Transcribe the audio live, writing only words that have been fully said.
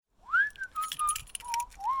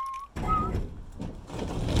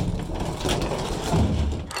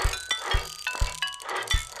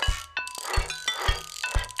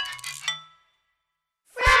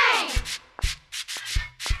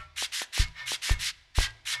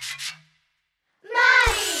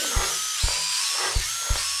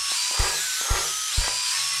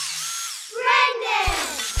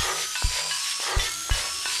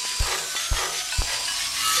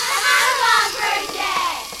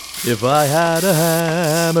If I had a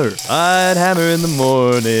hammer, I'd hammer in the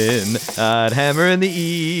morning, I'd hammer in the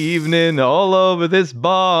evening, all over this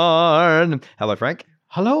barn. Hello, Frank.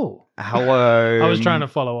 Hello. Hello. I was trying to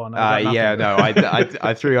follow on. I got Yeah, nothing. no,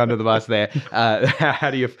 I threw you under the bus there.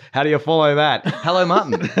 How do you follow that? Hello,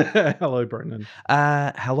 Martin. Hello, Brendan.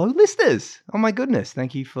 Hello, listeners. Oh my goodness,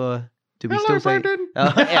 thank you for. Do we Hello, still say? Brendan.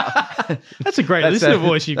 Yeah. That's a great listener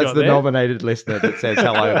voice you've That's got the there. nominated listener that says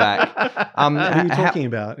hello back. What are you talking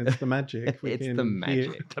about? It's the magic. It's the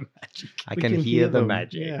magic. The magic. I can hear the them.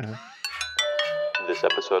 magic. Yeah. This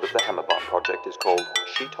episode of the Hammerbomb Project is called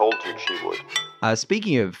She Told You She Would.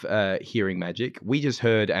 Speaking of hearing magic, we just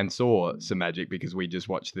heard and saw some magic because we just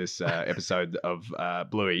watched this episode of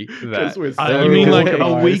Bluey. Because we're You mean like a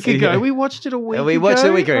organised. week ago? Yeah. We watched it a week ago. We watched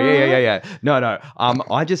it a week ago. Yeah. No.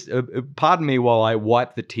 I just pardon me while I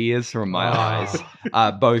wipe the tears from my eyes,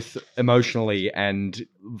 both emotionally and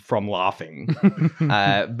from laughing.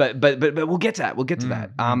 But we'll get to that. We'll get to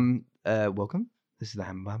that. Welcome. This is the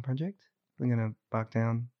Hammerbomb Project. We're gonna bark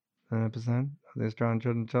down an episode of this trying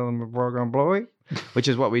to tell them a program Bluey, which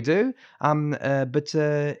is what we do. But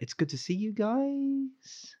it's good to see you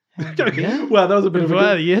guys. Yeah. Well, that was a bit of a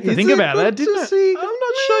Well, good... you have to Is think it about good that, didn't to it? see I'm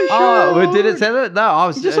not so sure. Oh, well, did it say that? No, I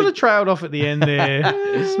was You just sort of trailed off at the end there.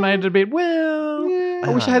 Just made it a bit, well, I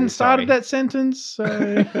wish I hadn't started that sentence.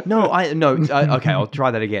 So. No. Okay, I'll try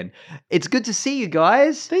that again. It's good to see you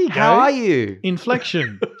guys. There you How go. are you?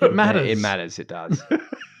 Inflection. It matters. It matters. It does.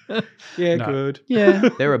 Yeah, No. good. Yeah.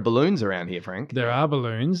 There are balloons around here, Frank. There are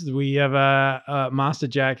balloons. We have Master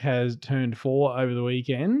Jack has turned 4 over the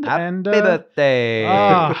weekend. Happy and birthday.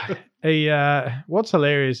 what's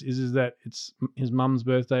hilarious is that it's his mum's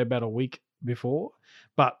birthday about a week before.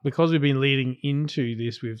 But because we've been leading into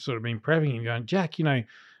this, we've sort of been prepping him, going, Jack,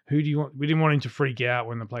 who do you want? We didn't want him to freak out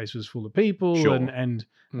when the place was full of people. Sure. And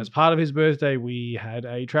as part of his birthday, we had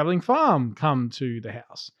a traveling farm come to the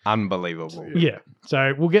house. Unbelievable. Yeah.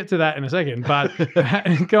 So we'll get to that in a second. But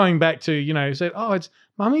going back to, said, oh, it's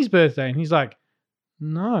Mummy's birthday. And he's like,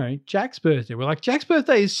 no, Jack's birthday. We're like, Jack's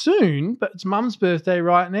birthday is soon, but it's Mum's birthday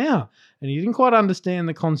right now. And he didn't quite understand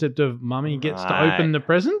the concept of Mummy gets to open the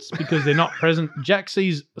presents because they're not present. Jack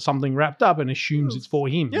sees something wrapped up and assumes it's for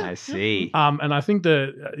him. I see. And I think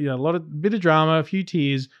a bit of drama, a few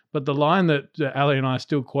tears, but the line that Ali and I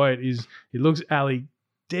still quote is he looks Ali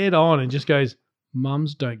dead on and just goes,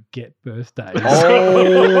 Mums don't get birthdays.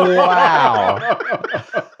 Oh, wow.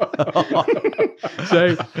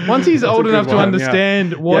 So once he's old a enough good to one,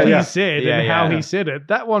 understand what Yeah. he said Yeah, and how yeah. he said it,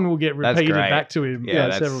 that one will get That's repeated great. back to him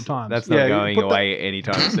several times. That's not Yeah, going put that- away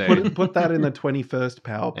anytime soon. Put that in the 21st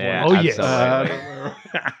PowerPoint. Yeah, Oh, yes. absolutely.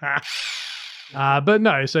 But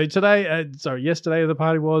no, so yesterday the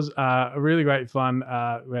party was really great fun.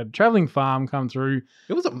 We had a traveling farm come through.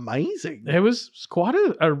 It was amazing. There was quite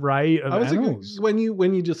an array of animals. When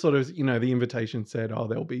you just sort of, the invitation said, oh,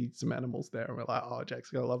 there'll be some animals there. And we're like, oh, Jack's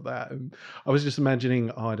going to love that. And I was just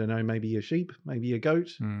imagining, I don't know, maybe a sheep, maybe a goat,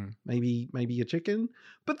 maybe a chicken.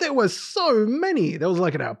 But there were so many. There was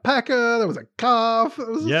like an alpaca. There was a calf. It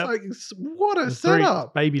was Yep. just like, what a The 3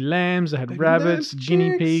 setup. baby lambs, they had Baby rabbits, lambs, guinea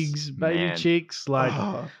chicks. pigs, baby Man. chicks. Like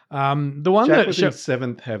Oh, the one Jack that was in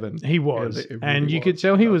 7th heaven. he was, Yeah, it really and you was. could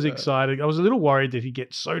tell he Love was that. excited. I was a little worried that he'd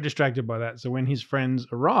get so distracted by that. So when his friends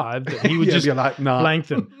arrived, that he would Yeah, just be like, nah. blank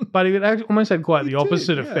them. But he would almost had quite He the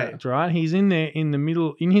opposite did, yeah. effect, right? He's in there in the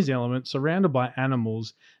middle, in his element, surrounded by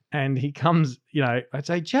animals, and he comes, I'd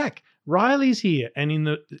say, Jack, Riley's here.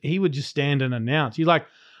 And he would just stand and announce. He's like,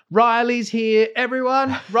 Riley's here,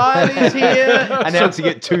 everyone. Riley's here. Announcing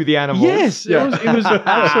it to the animals. Yes, it was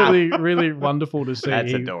absolutely really wonderful to see.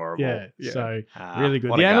 That's adorable. Yeah, Yeah. so really good.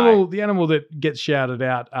 What The a the animal that gets shouted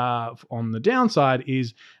out on the downside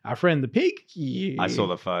is our friend the pig. Yeah. I saw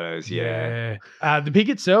the photos. Yeah. The pig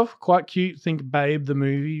itself, quite cute. Think Babe the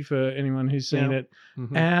movie for anyone who's seen Yeah. it.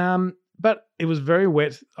 Mhm. But it was very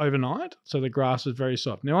wet overnight, so the grass was very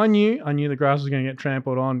soft. Now I knew the grass was going to get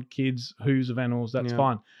trampled on, kids, hooves of animals. That's Yeah.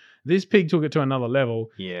 fine. This pig took it to another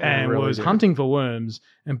level Yeah. and really was did. hunting for worms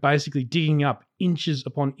and basically digging up inches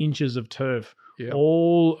upon inches of turf Yeah.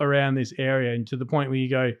 all around this area, and to the point where you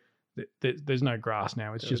go, there's no grass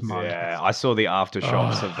now. It's just mud. Yeah. I saw the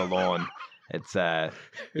aftershocks Oh. of the lawn. It's It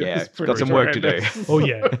yeah, was it's got pretty some work to do. horrendous. Oh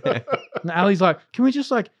yeah. And Ali's like, can we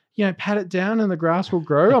just pat it down and the grass will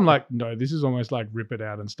grow? I'm like, no, this is almost like rip it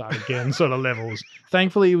out and start again sort of levels.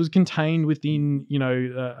 Thankfully, it was contained within,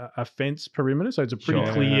 a fence perimeter. So it's a pretty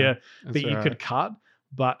Sure. clear That's that you right. could cut.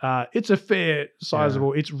 But it's a fair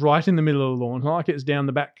sizable. It's right in the middle of the lawn. It's not like it's down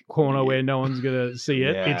the back corner where no one's gonna see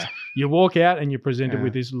it. Yeah. It's you walk out and you're presented Yeah.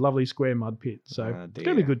 with this lovely sure mud pit. So Oh, it's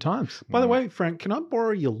gonna be dear. good times. By the way, Frank, can I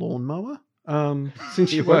borrow your lawnmower?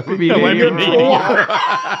 Since you won't won't be be needing needing it it anymore.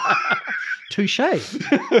 Touche.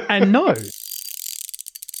 And no.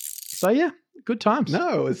 So yeah, good times.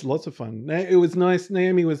 No, it was lots of fun. It was nice.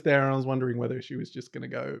 Naomi was there, and I was wondering whether she was just going to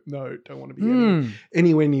go, no, don't want to be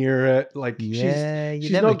anywhere near it. Like, Yeah, you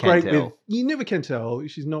she's never not can great tell. with, you never can tell.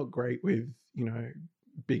 She's not great with,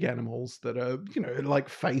 big animals that are, like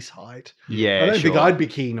face height. Yeah, I don't think sure. I'd be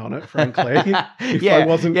keen on it, frankly. If yeah, I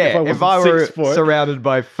wasn't, yeah. if I were 6 foot. surrounded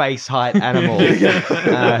by face height animals,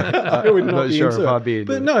 I would I'm not not be sure into if it. I'd be into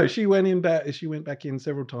But it. no, she went back in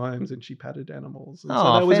several times and she patted animals. And so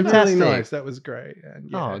Oh, that was fantastic. really nice. That was great. And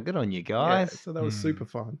yeah, Oh, good on you yeah, guys. so that was super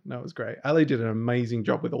fun. That was great. Ali did an amazing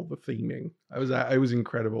job with all the theming. It was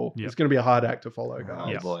incredible. Yep. It's going to be a hard act to follow,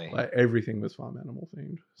 guys. Oh, boy. Like everything was farm animal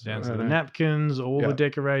themed. Down So, to the napkins, all Yeah. the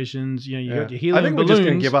decorations. You yeah. got your helium I think balloons. we're just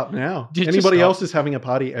going to give up now. Just Anybody stop. else is having a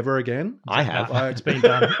party ever again? I have, It's been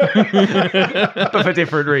done. but for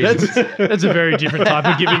different reasons. That's a very different type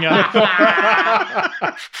of giving up.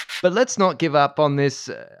 But let's not give up on this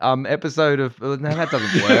episode of. No, that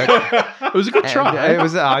doesn't work. It was a good try. It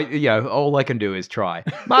was, all I can do is try.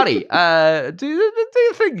 Marty, do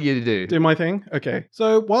your thing you do. Do my thing? Okay.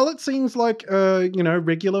 So while it seems like a,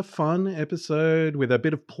 regular fun episode with a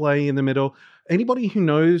bit of play in the middle, anybody who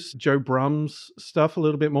knows Joe Brum's stuff a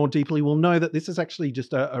little bit more deeply will know that this is actually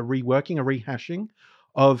just a reworking, a rehashing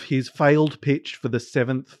of his failed pitch for the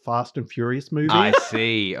 7th Fast and Furious movie. I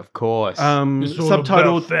see, of course.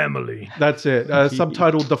 Subtitled family. That's it.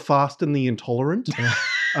 Subtitled The Fast and the Intolerant.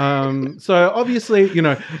 So obviously,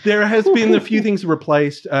 there has been a few things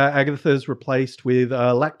replaced. Agatha's replaced with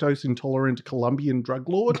a lactose intolerant Colombian drug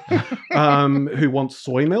lord who wants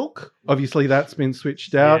soy milk. Obviously, that's been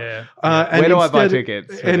switched out. Yeah. And Where do I buy instead-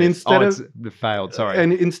 tickets? for And this? instead it's of failed. Sorry.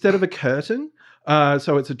 and instead of a curtain.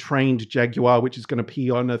 So it's a trained jaguar, which is going to pee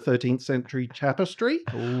on a 13th century tapestry.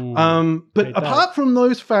 Ooh. But Hate that. apart from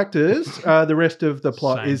those factors, the rest of the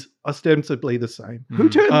plot Same. is ostensibly the same. Who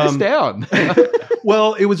turned this um, down?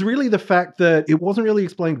 Well, it was really the fact that it wasn't really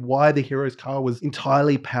explained why the hero's car was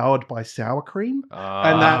entirely powered by sour cream.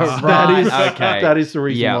 And that is the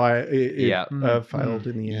reason Yeah. why it Yeah. failed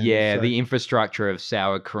in the end. Yeah, So- the infrastructure of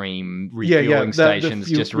sour cream Yeah, refueling the stations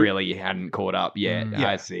fuel- just really hadn't caught up yet. Mm. Yeah.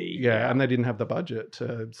 I see. yeah, and they didn't have the budget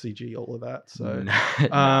to CG all of that. So,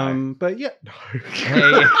 No. but yeah.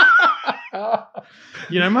 Hey.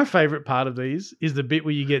 My favorite part of these is the bit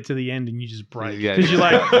where you get to the end and you just break. Yeah, Because you're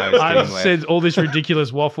like, no I've steam left. said all this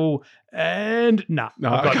ridiculous waffle and I've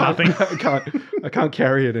got nothing. I can't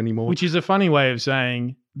carry it anymore. Which is a funny way of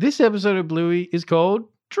saying this episode of Bluey is called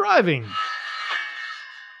Driving.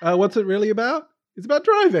 What's it really about? It's about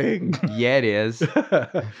driving. Yeah, it is. Is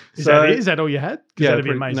that it? Is that all you had? 'Cause that'd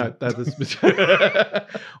be amazing. No, that is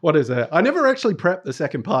what is it? I never actually prepped the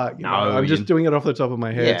second part. No, I'm just doing it off the top of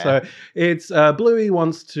my head. Yeah. So it's Bluey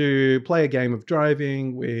wants to play a game of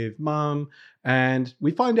driving with Mum, and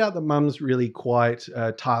we find out that Mum's really quite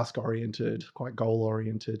task oriented, quite goal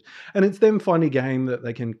oriented, and it's them finding a game that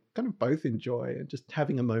they can kind of both enjoy and just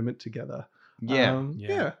having a moment together. Yeah.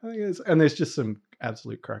 Yeah. I think it's, and there's just some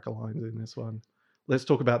absolute cracker lines in this one. Let's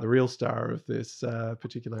talk about the real star of this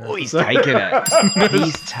particular Oh, he's episode. taking it.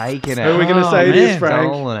 He's taking it. Who are we going to Oh, say it is, man.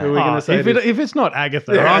 Frank? Stolen it. Who are we going to say if it's not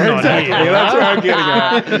Agatha, Yeah, I'm not exactly. here. That's what I'm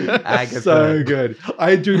getting at. Agatha. So good.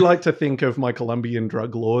 I do like to think of my Colombian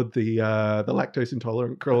drug lord, the lactose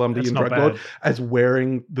intolerant Colombian That's not drug lord, bad. as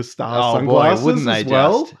wearing the star Oh, boy, sunglasses wouldn't they as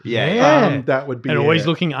well. just? Yeah. Yeah. That would be And always it.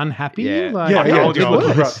 looking unhappy. Yeah. Like, Yeah, I yeah, told you just I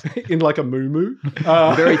would. looking in like a moo-moo.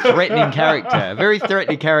 Very threatening character. Very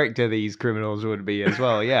threatening character these criminals would be as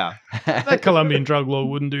well, yeah. That Colombian drug lord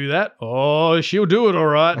wouldn't do that. Oh, she'll do it all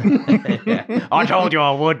right. Yeah. I told you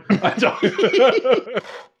I would.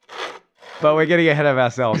 But we're getting ahead of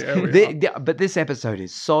ourselves. Yeah, we are. But this episode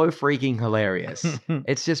is so freaking hilarious.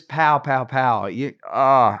 It's just pow, pow, pow.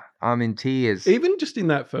 I'm in tears. Even just in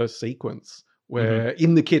that first sequence where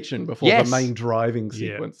in the kitchen before Yes. the main driving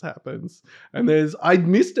Yeah. sequence happens. And I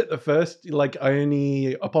missed it the first,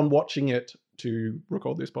 upon watching it to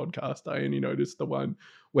record this podcast, I only noticed the one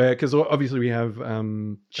where, because obviously we have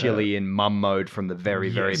Chili in mum mode from the very,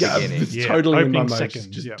 very Yes. yeah, beginning. it's Yeah, totally in my opening mode, seconds,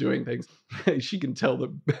 just yeah. doing things. She can tell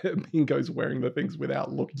that Bingo's wearing the things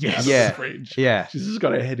without looking Yes. at Yeah. the fridge. Yeah. She's just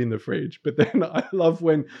got her head in the fridge. But then I love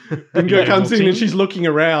when Bingo Yeah, comes in looking. and she's looking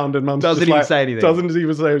around and Mum's Doesn't just even like, say anything. Doesn't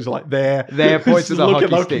even say, it's like there. There points to the Look at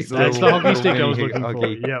hockey stick. That's the Little- hockey stick I little was mini looking for,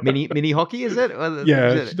 hockey. yep. Mini hockey, is it?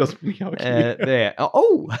 Yeah, Is she it? does pretty hockey. There.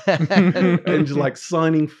 Oh. And just like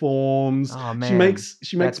signing forms. Oh, She man. makes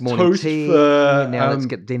That's morning toast tea. for Now let's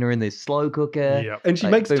get dinner in the slow cooker. Yep. and she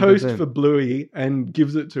like, makes boom, boom, toast boom. for Bluey and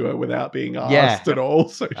gives it to her without being asked Yeah. at all.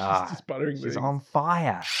 So she's Ah, just buttering She's things. on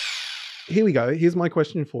fire. here we go. Here's my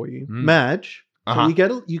question for you, Mm. Madge. So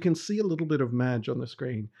Uh-huh. you can see a little bit of Madge on the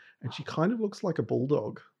screen, and she kind of looks like a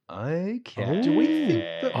bulldog. Okay. Do we think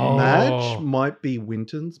that Oh. Madge might be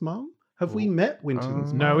Winton's mum? Have we met Winton's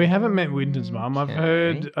mum? No, we haven't met Winton's mum. I've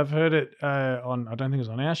Okay. heard it on. I don't think it was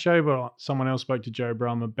on our show, but someone else spoke to Joe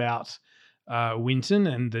Brum about Winton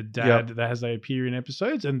and the dad that as they appear in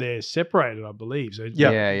episodes, and they're separated, I believe. So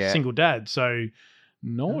Yeah. single dad. So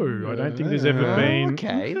no, I don't think there's ever been.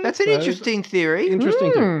 Okay, that's an So- interesting theory.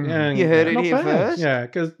 Interesting. Hmm. Yeah, You heard it Not here bad. first. Yeah,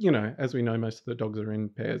 because as we know, most of the dogs are in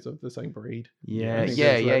pairs of the same breed. Yeah, I think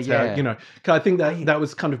yeah, that's yeah. how, 'cause I think that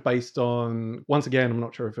was kind of based on. Once again, I'm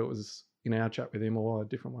not sure if it was in our chat with him or a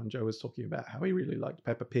different one. Joe was talking about how he really liked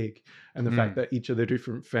Peppa Pig and the fact that each of the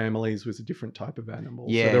different families was a different type of animal.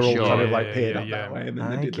 Yeah, so they're all sure. kind of like Yeah, paired yeah, up yeah. that way, and then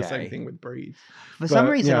they did the same Okay. thing with breeds. For some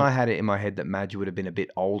But, reason, yeah. I had it in my head that Madge would have been a bit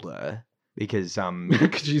older because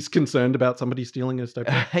Because she's concerned about somebody stealing her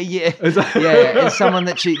stepper. yeah, Is that- yeah, it's someone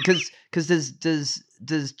that she because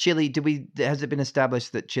does Chili has it been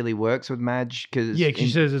established that Chili works with Madge? Because Yeah, 'cause she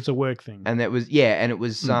says it's a work thing. and it was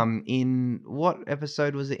in what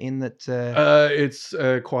episode was it in that? It's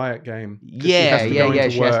a quiet game. 'Cause Yeah, she has to yeah, go yeah,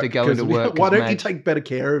 into she has to work, go into 'cause work Why 'cause don't you Madge- take better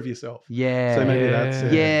care of yourself? yeah, So maybe that's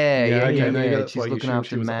it. Yeah, maybe yeah. that's She's why you looking assumed after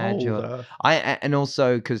she was Madge. older. And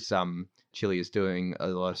also because Chili is doing a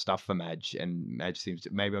lot of stuff for Madge, and Madge seems to.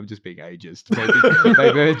 Maybe I'm just being ageist.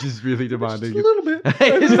 Maybe I'm just really Just demanding. a little bit.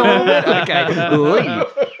 Just a little bit. Okay.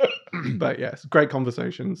 Ooh. But yes, great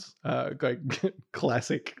conversations. Great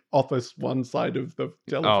classic office one side of the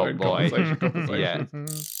telephone boy. conversation. Yeah.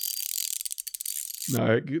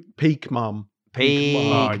 No, peak mum. Peak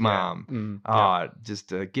Oh, yeah. mum. Mm.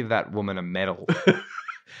 Just give that woman a medal.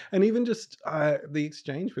 And even just the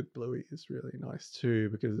exchange with Bluey is really nice too,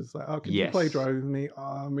 because it's like, oh, can you play Yes. Drive with me? Oh,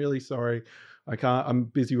 I'm really sorry. I can't. I'm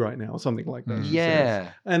busy right now, or something like that. she says.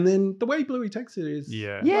 Yeah. And then the way Bluey takes it is,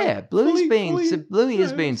 Yeah. Yeah, like, Bluey's fully, Bluey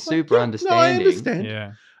is yeah, being it's like, super yeah, No, I understanding. understand.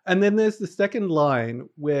 Yeah. And then there's the second line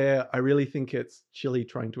where I really think it's Chili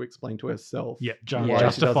trying to explain to herself. Yeah. Yeah. why she does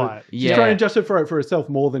Justify it. She's Yeah. trying to justify it for herself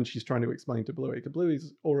more than she's trying to explain to Bluey. Because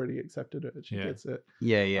Bluey's already accepted it. She Yeah. gets it.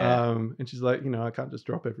 Yeah. And she's like, I can't just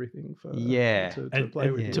drop everything for Yeah. to And, play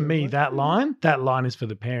with you. to me, Like, that line is for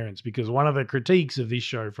the parents, because one of the critiques of this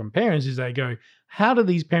show from parents is they go, how do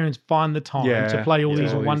these parents find the time Yeah, to play all yeah,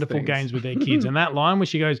 these all these wonderful things. games with their kids? And that line where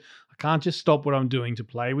she goes, I can't just stop what I'm doing to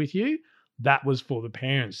play with you. That was for the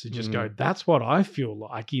parents to just go, that's what I feel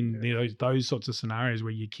like in those sorts of scenarios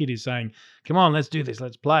where your kid is saying, come on, let's do this,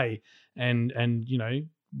 let's play. And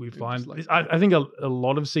we find, like- I think a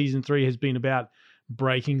lot of season 3 has been about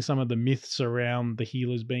breaking some of the myths around the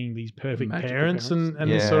healers being these perfect Magical parents parents. and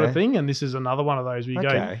this sort Yeah. of thing. And this is another one of those where you go,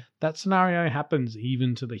 Okay. that scenario happens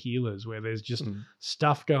even to the healers, where there's just Mm.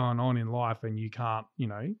 stuff going on in life and you can't,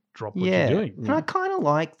 drop what Yeah. you're doing. And I kind of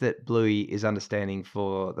like that Bluey is understanding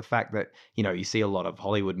for the fact that, you see a lot of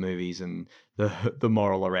Hollywood movies and the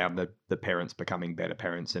moral around the parents becoming better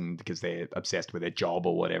parents and because they're obsessed with their job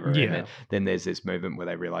or whatever. Yeah. And then there's this movement where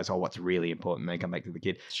they realize, what's really important. They come back to the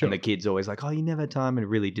kid. Sure. And the kid's always like, you never had time and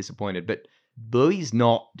really disappointed. But Bluey's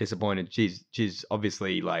not disappointed. She's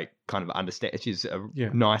obviously like kind of understand. She's a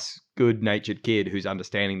nice, good-natured kid who's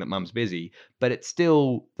understanding that mum's busy. But it's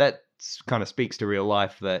still that kind of speaks to real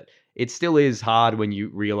life that it still is hard when you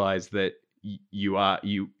realize that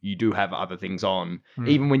you do have other things on,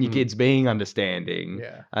 even when your kid's being understanding.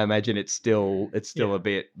 Yeah. I imagine it's still a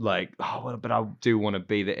bit like, but I do want to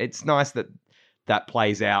be there. It's nice that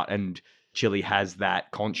plays out and Chili has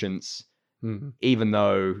that conscience, even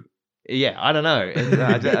though. Yeah, I don't know.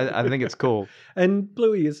 I think it's cool. And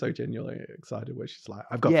Bluey is so genuinely excited where she's like,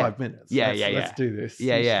 I've got 5 minutes. Let's do this.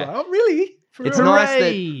 Yeah, And she's yeah. like, oh, really? For It's real?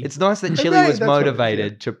 nice that Chili Hooray, was that's what it is,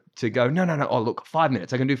 motivated to go, no. Oh, look, 5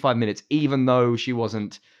 minutes. I can do 5 minutes, even though she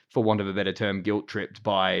wasn't, for want of a better term, guilt tripped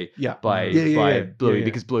by Bluey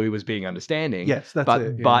because Bluey was being understanding. Yes, that's but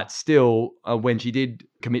it. Yeah. but still, when she did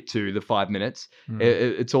commit to the 5 minutes,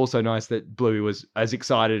 it's also nice that Bluey was as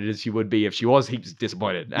excited as she would be if she was heaps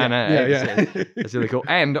disappointed. It's really cool.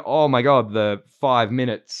 And oh my god, the 5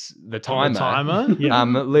 minutes, the timer. Yeah.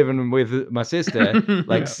 Living with my sister,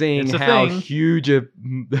 like seeing It's a how thing. huge a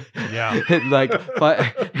like,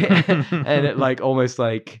 and it like almost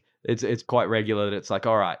like it's quite regular that it's like,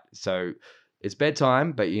 all right, so it's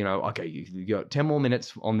bedtime, but okay, you got 10 more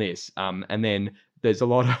minutes on this, and then there's a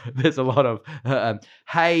lot of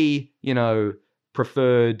hey,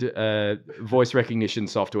 preferred voice recognition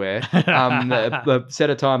software. Set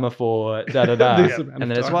a timer for da da da, This amount and of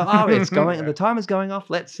then it's time. well, it's going. The timer's going off.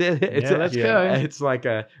 Let's let's go. It's like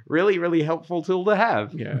a really really helpful tool to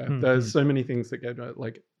have. Yeah, there's so many things that go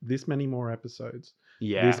like this many more episodes,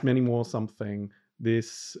 Yeah, this many more something,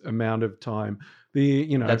 this amount of time.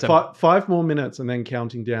 That's 5 more minutes and then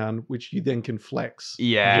counting down, which you then can flex.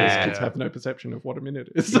 Yeah. Because kids have no perception of what a minute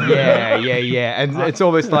is. yeah. And it's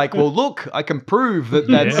almost like, well, look, I can prove that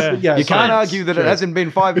that's. Yeah, you can't science. argue that True. it hasn't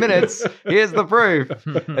been 5 minutes. Here's the proof.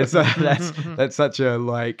 And so that's such a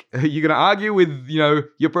like. You're gonna argue with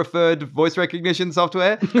your preferred voice recognition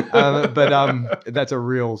software, but that's a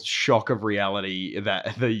real shock of reality.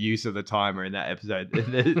 That the use of the timer in that episode,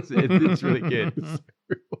 it's really good.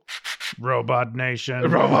 Robot Nation.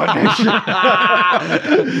 Robot Nation.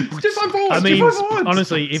 Just on forwards, I mean, just on forwards.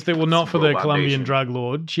 honestly, if there were not for the Robot Colombian Nation. drug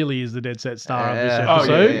lord, Chile is the dead set star of this Yeah.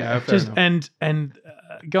 episode. fair Just enough. and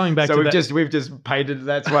going back So to we've that, we've just painted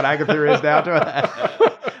that's what Agatha is now to her.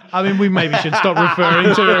 I mean, we maybe should stop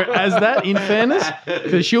referring to her as that. In fairness,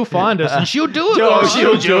 because she'll find us and she'll do it. Oh,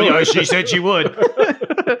 she'll she'll do do it. it. She said she would.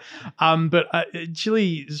 But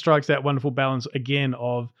Chile strikes that wonderful balance again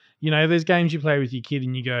of, there's games you play with your kid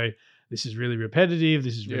and you go, this is really repetitive,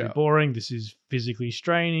 this is really Yeah. boring, this is physically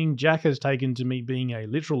straining. Jack has taken to me being a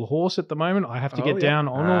literal horse at the moment. I have to get down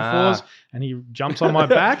on all fours and he jumps on my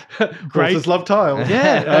back. Great. Horses love tiles.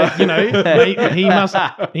 Yeah,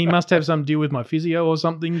 he must have some deal with my physio or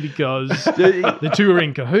something because the two are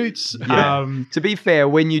in cahoots. Yeah. To be fair,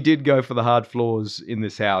 when you did go for the hard floors in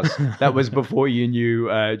this house, that was before you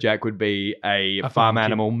knew Jack would be a farm farm kid.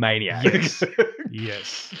 animal maniac.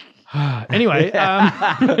 Yes. Anyway,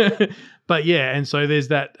 but yeah, and so there's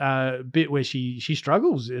that bit where she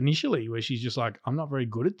struggles initially, where she's just like, I'm not very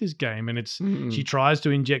good at this game, and it's she tries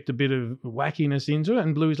to inject a bit of wackiness into it,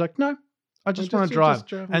 and Bluey's like, no, I just want to drive.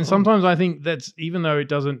 And sometimes I think that's, even though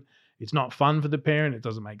it's not fun for the parent, it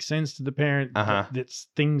doesn't make sense to the parent. That's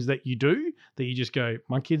things that you do that you just go,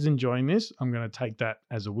 my kid's enjoying this, I'm going to take that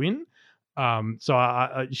as a win. So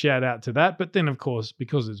I shout out to that. But then, of course,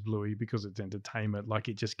 because it's Bluey, because it's entertainment, like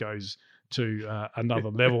it just goes to another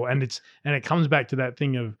level. And it comes back to that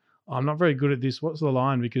thing of, I'm not very good at this. What's the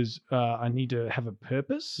line? Because I need to have a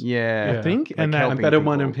purpose. Yeah. I think. Like And that, helping I'm better people.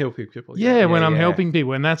 when I'm helping people. yeah, when I'm yeah. helping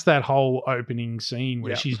people. And that's that whole opening scene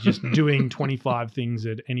where Yeah. she's just doing 25 things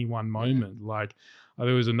at any one moment. Like,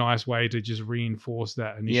 there was a nice way to just reinforce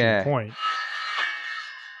that initial point.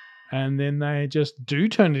 And then they just do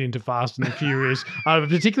turn it into Fast and the Furious. I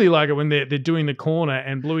particularly like it when they're doing the corner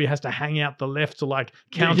and Bluey has to hang out the left to like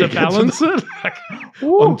counterbalance it. Like,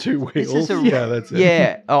 On 2 wheels. This is That's it.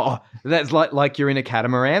 Yeah. Oh, that's like you're in a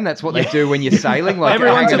catamaran. That's what they do when you're sailing. Like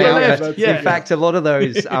Everyone's hanging to the out. left. In Yeah. fact, a lot of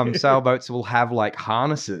those sailboats will have like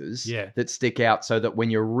harnesses that stick out so that when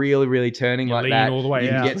you're really, really turning You like lean that, all the way you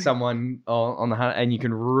can out. get someone on the harness and you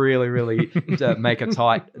can really, really make a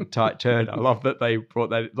tight turn. I love that they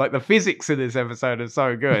brought that. Like the physics in this episode is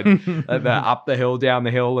so good. The up the hill, down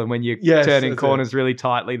the hill, and when you're turning that's corners really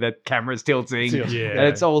tightly, the camera's tilting. Yeah. And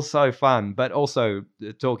it's all so fun. But also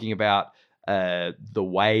talking about the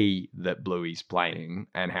way that Bluey's playing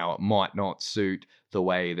and how it might not suit the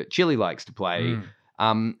way that Chili likes to play.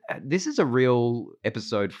 This is a real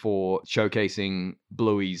episode for showcasing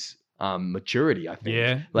Bluey's maturity, I think.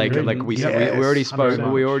 Yeah. Like we already spoke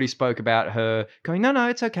 100%. we already spoke about her going, no,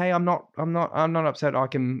 it's okay. I'm not upset. I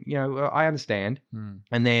can, I understand.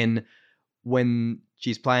 And then when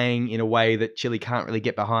she's playing in a way that Chili can't really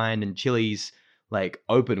get behind and Chili's like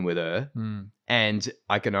open with her, and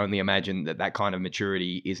I can only imagine that kind of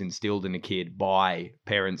maturity is instilled in a kid by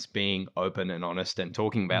parents being open and honest and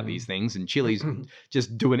talking about these things, and Chili's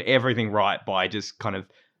just doing everything right by just kind of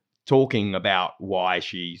talking about why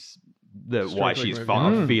she's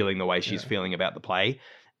feeling the way she's feeling about the play.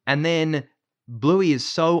 And then Bluey is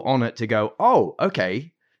so on it to go, oh,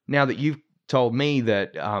 okay, now that you've told me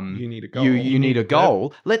that you need a goal. you need a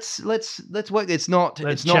goal. Let's work. It's not Chat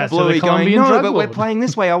it's to not the Bluey going, Colombian no, drug but we're lord." playing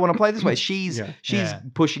this way. I want to play this way. She's Yeah.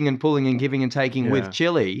 pushing and pulling and giving and taking Yeah. with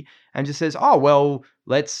Chili, and just says, oh well,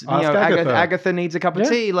 let's Ask Agatha. Agatha needs a cup of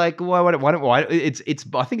tea. Like why it's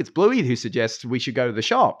I think it's Bluey who suggests we should go to the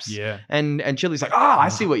shops. Yeah. And Chili's like, I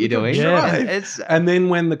see what you're doing. Yeah. And it's And then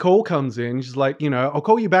when the call comes in, she's like, I'll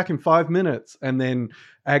call you back in 5 minutes. And then,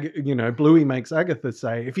 Bluey makes Agatha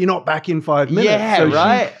say, if you're not back in 5 minutes. Yeah, So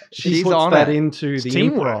right. She She's puts on that it. into It's the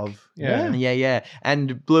teamwork. improv. Yeah. Yeah.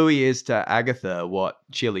 And Bluey is to Agatha what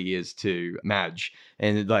Chili is to Madge,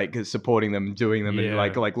 and like supporting them, doing them, and Yeah.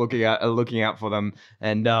 like looking out for them,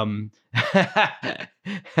 and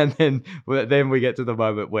and then we get to the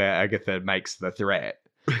moment where Agatha makes the threat.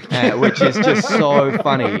 which is just so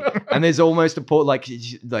funny. And there's almost a point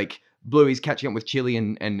like Bluey's catching up with Chili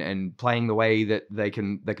and playing the way that they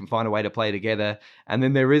can find a way to play together. And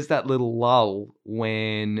then there is that little lull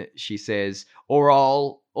when she says,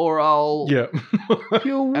 "Oral." Yeah.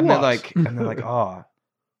 And they're like, "Oh,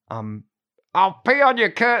 I'll pee on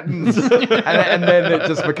your curtains." and then it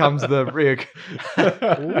just becomes the rig.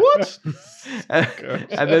 What?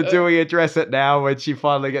 and then do we address it now when she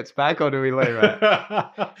finally gets back, or do we leave it?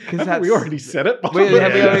 Haven't we already said it? Have we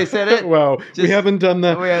already said it? Well, we Just- haven't done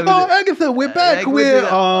the. we haven't- Oh, Agatha, we're back. we We're did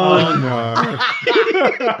it. no.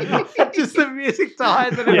 Just the music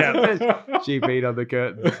dies and Yeah. she peed on the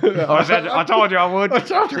curtain. I told you I would. I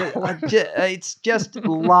told you. It's just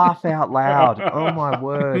laugh out loud. Oh my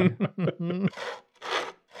word.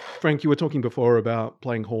 Frank, you were talking before about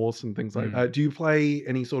playing horse and things like that. Do you play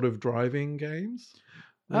any sort of driving games?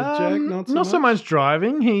 Jack, not so much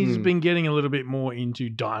driving. He's been getting a little bit more into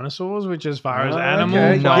dinosaurs, which, as far as Okay.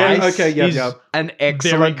 animal Nice. plays, Okay, yeah, is yeah. An very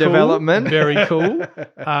excellent cool, development. Very cool.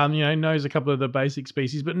 Knows a couple of the basic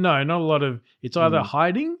species, but no, not a lot of. It's either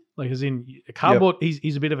hiding, like as in a cardboard.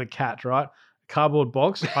 He's a bit of a cat, right? Cardboard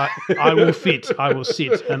box. I will fit. I will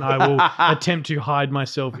sit, and I will attempt to hide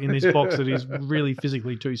myself in this box that is really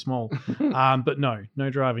physically too small. But no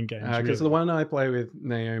driving games. Because really. the one I play with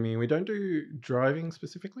Naomi, we don't do driving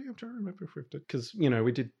specifically. I'm trying to remember if we've done, because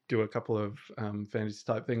we did do a couple of fantasy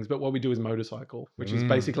type things, but what we do is motorcycle, which is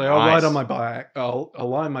basically I'll ride on my bike, I'll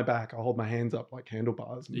lie on my back, I'll hold my hands up like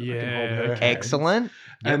handlebars, and I can hold her hands. Excellent.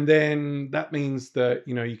 And then that means that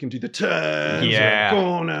you can do the turns, Yeah.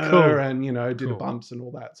 corner, Cool. and do the Cool. bumps and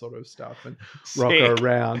all that sort of stuff, and rock Sick. her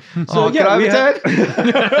around. Oh, can I we have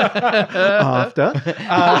after.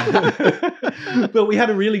 But we had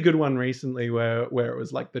a really good one recently where it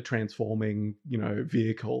was like the transforming,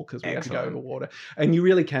 vehicle, because we had to go Excellent. over water, and you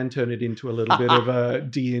really can turn it into a little bit of a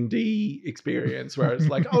D&D experience where it's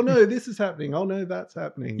like, oh no, this is happening. Oh no, that's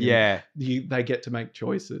happening. And Yeah. they get to make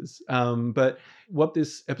choices. But what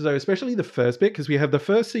this episode, especially the first bit, because we have the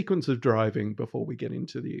first sequence of driving before we get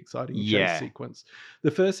into the exciting chase sequence.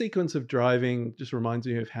 The first sequence of driving just reminds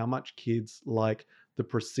me of how much kids like the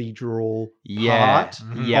procedural part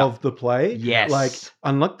Yeah. of the play. Yes. Like,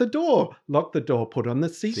 unlock the door, lock the door, put on the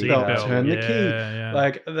seatbelt, Seatbelt, turn the key. yeah.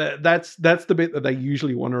 Like, that's the bit that they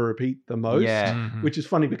usually want to repeat the most. Yeah. Mhm. Which is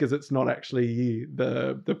funny because it's not actually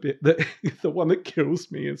the bit that the one that kills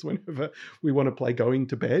me is whenever we want to play going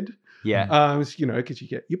to bed. Yeah. Because you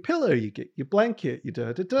get your pillow, you get your blanket, you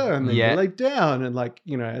and then Yeah. you lay down, and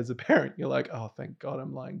as a parent, you're like, oh, thank God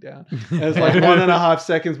I'm lying down. And it's like 1.5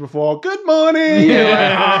 seconds before, good morning. Yeah.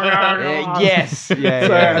 You're like, Yes. Yeah.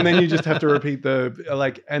 So, yeah. and then you just have to repeat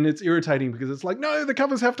and it's irritating because it's like, no, the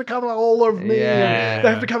covers have to cover all of me. Yeah. And they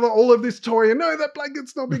have to cover all of this toy. And no, that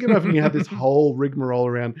blanket's not big enough. And you have this whole rigmarole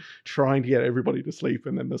around trying to get everybody to sleep.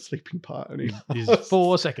 And then the sleeping part only Is lasts-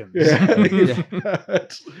 4 seconds. Yeah. is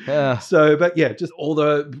that. So, but yeah, just all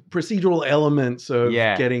the procedural elements of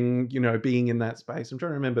getting, being in that space. I'm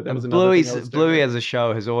trying to remember. There was another thing I was doing. Bluey as a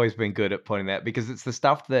show has always been good at pointing that, because it's the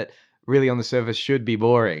stuff that really on the surface should be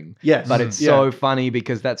boring. Yes. But it's so funny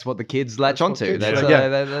because that's what the kids latch That's what onto. kids That's do. they Yeah.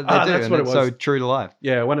 do. That's And what it it's so was. true to life.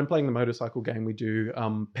 Yeah, when I'm playing the motorcycle game, we do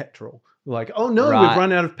petrol. Like, oh no, Right. we've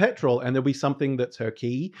run out of petrol, and there'll be something that's her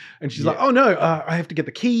key, and she's Yeah. like, oh no, I have to get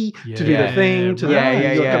the key to do Yeah. the thing. To Yeah, the,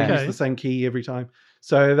 yeah, you've got yeah. to use Okay. the same key every time.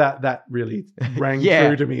 So that really rang Yeah.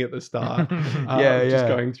 through to me at the start. Yeah, Just yeah.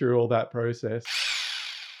 going through all that process.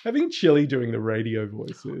 Having Chili doing the radio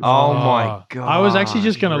voices. Oh my God. I was actually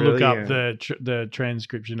just going to look up Brilliant. the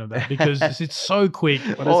transcription of that because it's so quick.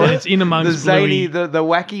 Oh, And it's in The amongst zany, Bluey. the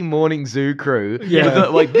wacky morning zoo crew. Yeah.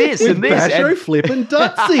 with like this with and this. Basho, And Flip, and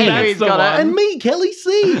Dutsy. He's got a- and me, Kelly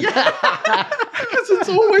C. Because it's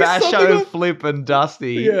always something. Basho, Flip, and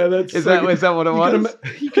Dusty. Yeah, that's Is so that good. what it You was?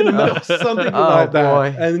 you can imagine something Oh, like that,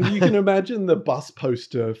 boy. and you can imagine the bus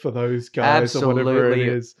poster for those guys or whatever it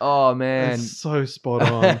Absolutely. is. Oh man. It's so spot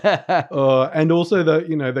on. And also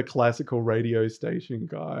the classical radio station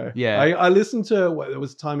guy. Yeah. I listened to. Well, there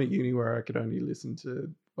was a time at uni where I could only listen to.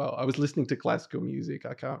 Well, I was listening to classical music.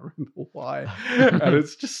 I can't remember why, and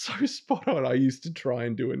it's just so spot on. I used to try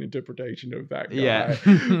and do an interpretation of that guy Yeah.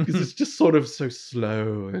 because it's just sort of so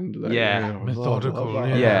slow and like, Yeah. Methodical, blah.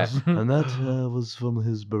 Yeah. And that was from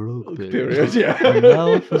his Baroque period. Period. Yeah. And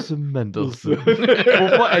now for some Mendelssohn.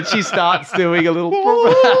 And she starts doing a little.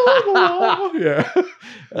 Yeah.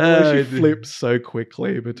 Oh, She flips so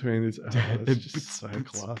quickly between these. Oh, it's just so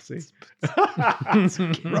classy.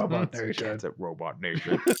 Robot Nation. It's a robot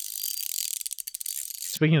nation.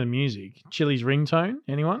 Speaking of the music, Chili's ringtone.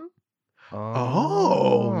 Anyone?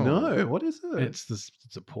 Oh no! What is it?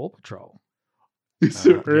 It's a Paw Patrol. Is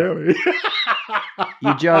it really?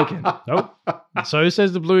 You're joking. Nope. So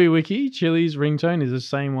says the Bluey Wiki. Chili's ringtone is the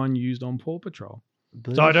same one used on Paw Patrol.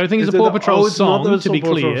 So I don't think it's Is a it Paw the- Patrol it's not song, the to be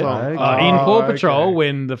Paw Patrol clear. song. Okay. In Paw Oh, Patrol, okay.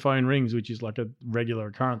 when the phone rings, which is like a regular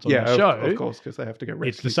occurrence on Yeah, the show, of course, because they have to get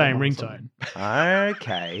it's the rescued same from something. ringtone.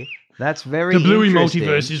 Okay. That's very The Bluey interesting.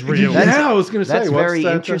 multiverse is real. That's- Yeah, I was going to say That's what's very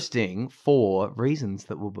that- interesting for reasons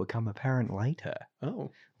that will become apparent later.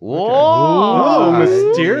 Oh, Whoa! Oh,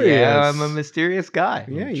 mysterious. Yeah, I'm a mysterious guy.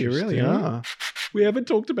 yeah, you really Interesting. are. We haven't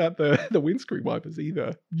talked about the windscreen wipers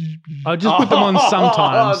either. I just put them on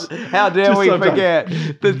sometimes. How dare Just we sometimes.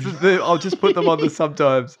 forget? I'll just put them on the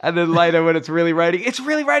sometimes, and then later when it's really raining,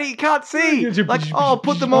 you can't see. Like, oh,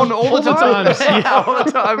 put them on all the time. Yeah, all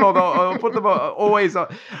the time. I'll put them on, always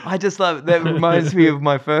on. I just love that. Reminds me of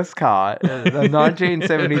my first car, the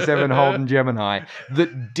 1977 Holden Gemini,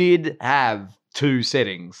 that did have 2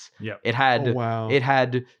 settings. Yep. It had Oh, wow. it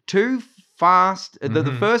had too fast. The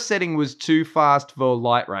Mhm. first setting was too fast for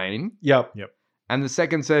light rain, Yep. and the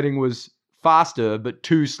second setting was faster but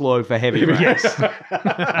too slow for heavy rain. Yes.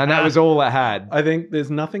 And that was all it had. I think there's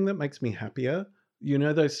nothing that makes me happier. You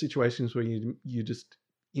know those situations where you just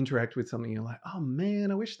interact with something, you're like, oh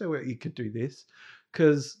man, I wish you could do this,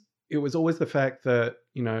 because it was always the fact that,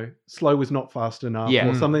 you know, slow was not fast enough, Yeah.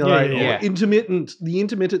 or something Yeah, like yeah, or yeah. intermittent. The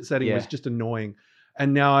intermittent setting Yeah. was just annoying.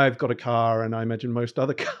 And now I've got a car, and I imagine most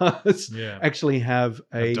other cars Yeah. actually have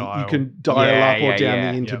you dial. can dial Yeah, up or yeah, down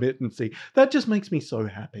yeah. the Yep. intermittency. That just makes me so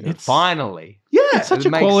happy. It's- Finally. yeah, It's such It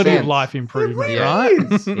a makes quality of sense. life it improvement, really right?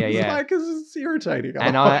 is. Yeah, It's yeah. like, 'cause it's irritating.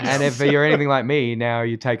 And if you're anything like me, now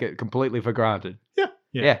you take it completely for granted. Yeah.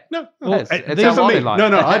 Yeah. no, Well, It's these our are lot me. in life.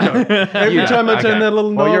 No, I don't. Every You time I don't. turn Okay. that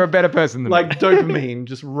little knob, Well, you're a better person than like me. dopamine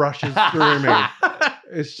just rushes through me.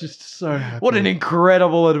 It's just so happy. What an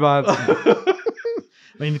incredible advancement.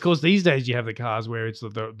 I mean, of course, these days you have the cars where it's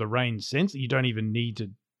the rain sensor. You don't even need to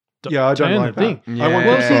yeah, I don't turn like the thing. that. I want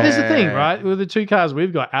Well, the see, this is the thing, Yeah. right? With the 2 cars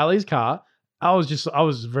we've got, Ali's car, I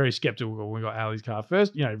was very skeptical when we got Ali's car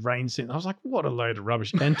first. You know, rain sensor. I was like, what a load of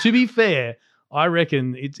rubbish. And to be fair, I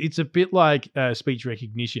reckon it's a bit like speech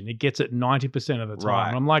recognition. It gets it 90% of the time. Right.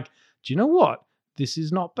 And I'm like, do you know what? This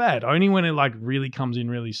is not bad. Only when it like really comes in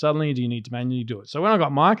really suddenly do you need to manually do it. So when I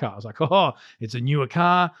got my car, I was like, oh, it's a newer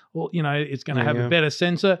car. Well, you know, it's going to have Yeah. a better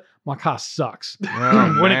sensor. My car sucks.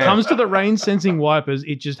 Oh, When it man. comes to the rain sensing wipers,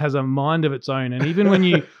 it just has a mind of its own. And even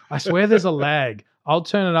when I swear there's a lag. I'll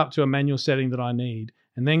turn it up to a manual setting that I need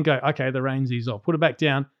and then go, okay, the rain's eased off, put it back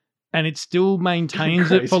down. And it still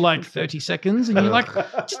maintains it for Crazy. like 30 seconds. And you're like,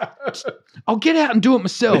 I'll get out and do it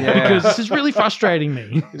myself Yeah. because this is really frustrating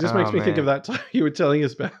me. It just Oh, makes me think man. of that time you were telling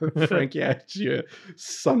us about Frank. You had your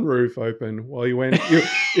sunroof open while you went.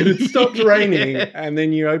 It had stopped raining, and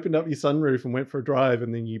then you opened up your sunroof and went for a drive,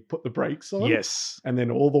 and then you put the brakes on. Yes. And then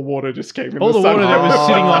all the water just came in. All the water that was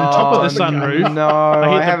sitting on top of the Oh, sunroof. No, I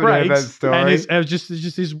hit I the haven't heard that brakes, story. and it was just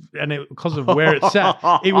this, and because of where it sat,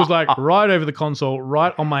 it was like right over the console,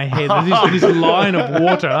 right on my head. This line of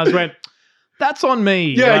water. I just went, "That's on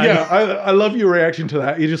me." Yeah, Like, yeah. I love your reaction to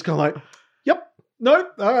that. You're just kind of like, "Yep, no,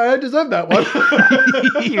 I deserve that one."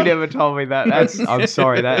 You never told me that. I'm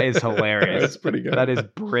sorry. That is hilarious. That's pretty good. That is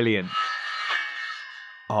brilliant.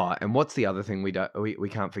 Oh, and what's the other thing we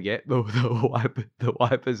can't forget? The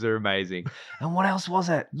wipers are amazing. And what else was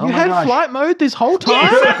it? You had flight mode this whole time.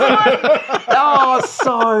 Oh,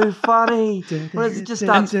 so funny. When it just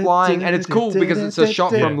starts flying, and it's cool because it's a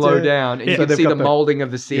shot from low down, and Yeah. you So can they've see got the the- molding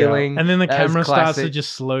of the ceiling. And then the That was camera starts to classic.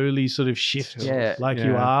 just slowly sort of shift, Yeah. like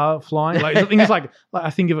you Yeah. are flying. Like things like I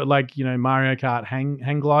think of it like Mario Kart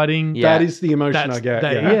hang gliding. Yeah. That is the emotion That's- I get.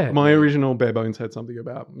 that- yeah. yeah. My original Bare Bones had something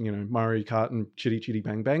about, Mario Kart and Chitty Chitty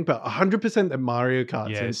Bang Bang, but 100% the Mario Kart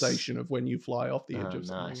Yes. sensation of when you fly off the edge Oh, of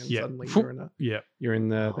something nice. and Yeah. suddenly Yeah. you're in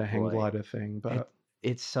the Oh, hang boy. glider thing. But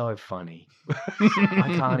It's so funny.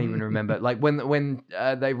 I can't even remember. Like when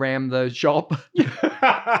they ram the shop.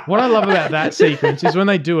 What I love about that sequence is when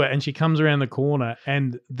they do it and she comes around the corner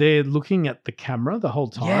and they're looking at the camera the whole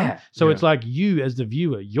time. Yeah. So Yeah. it's like you as the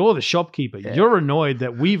viewer, you're the shopkeeper. Yeah. You're annoyed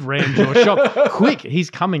that we've rammed your shop. Quick, he's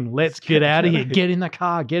coming. Let's get out of here. Get in the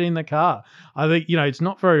car. Get in the car. I think, it's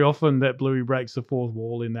not very often that Bluey breaks the fourth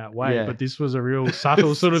wall in that way, Yeah. but this was a real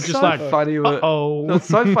subtle sort of just so like, funny. oh. It's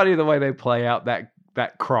so funny the way they play out that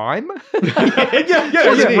crime. yeah,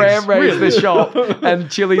 Just it is, ram raids really. the shop and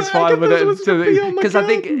Chili's But I fine get with those it. ones to be on my Because I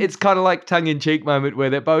think garden. it's kind of like tongue-in-cheek moment where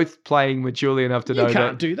they're both playing maturely enough to You know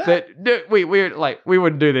can't do that. no, we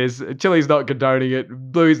wouldn't do this. Chili's not condoning it.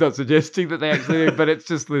 Bluey's not suggesting that they actually do, but it's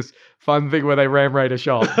just this fun thing where they ram raid a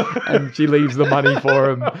shop and she leaves the money for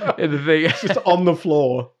him in the thing. just on the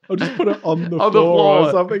floor. I'll just put it on the On floor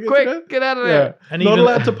or something. Quick, isn't it? get out of Yeah. there. And Not even-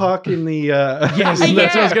 allowed to park in the. Yes,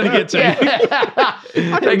 that's what I was going to get to.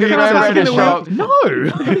 Take can it I around park the in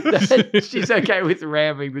the shop. No. She's okay with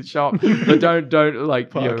ramming the shop, but don't like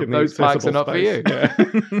Park in the those parks are accessible not for you.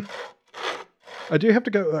 space. Yeah. I do have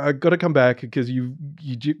to go. I got to come back because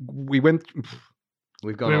we went.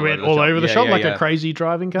 We've gone We went all over the shop like a crazy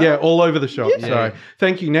driving car. Yeah, all over the shop. Yeah. Sorry.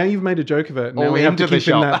 Thank you. Now you've made a joke of it. Now All we have to into the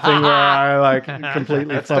keep in that shop. thing where I like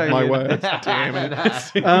completely flub my totally- words. Damn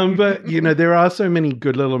it. But there are so many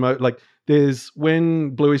good little like there's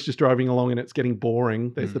when Blue is just driving along and it's getting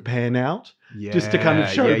boring. There's the pan out just to kind of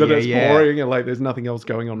show that it's boring and like there's nothing else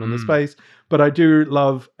going on in the space. But I do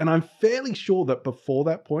love, and I'm fairly sure that before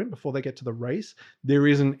that point, before they get to the race, there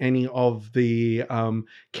isn't any of the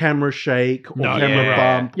camera shake or camera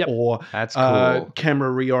bump or That's cool.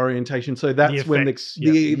 camera reorientation. So that's when effects,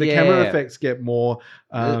 the camera effects get more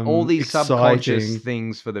all these exciting. subconscious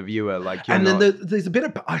things for the viewer, like you're And then not- there's a bit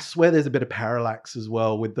of, I swear there's a bit of parallax as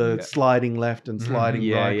well with the sliding left and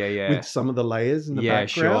sliding right with some of the layers in the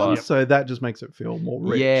background. Sure. So that just makes it feel more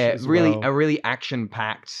rich. as really well. a really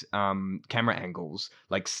action-packed camera angles,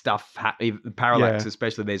 like stuff parallax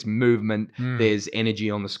especially. There's movement, there's energy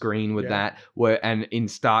on the screen with that, and in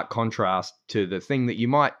stark contrast to the thing that you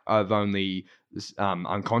might have only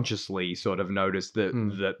unconsciously sort of noticed,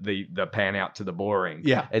 the pan out to the boring.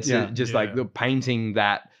 It's just like the painting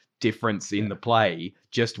that difference in the play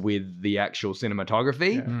just with the actual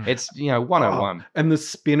cinematography. It's 101. And the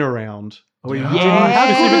spin around. We Yeah.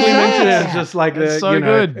 specifically mentioned it. It's Yeah. just like It's the, so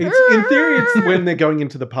good. It's, in theory, it's when they're going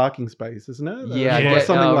into the parking space, isn't it? Yeah, Or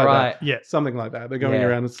something like right. that. Yeah. Something like that. They're going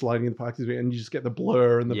around and sliding in the parking space, and you just get the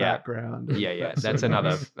blur in the Yeah. background. Yeah. That's so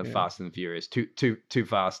another nice. Fast and Furious. Too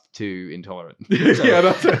fast, too intolerant. Yeah,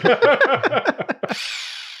 that's it.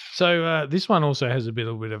 So this one also has a bit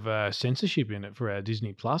of censorship in it for our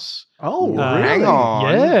Disney Plus. Oh, Hang really?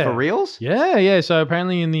 on. Yeah. For reals? Yeah. So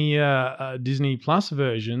apparently in the Disney Plus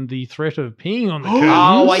version, the threat of peeing on the curtains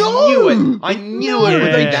Oh, I knew it. I knew it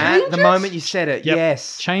would be Yeah. that the moment you said it. Yep.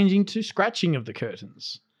 Yes. changing to scratching of the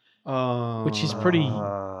curtains, Oh, which is pretty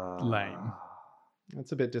Ah. lame.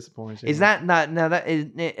 That's a bit disappointing. Is that now that is,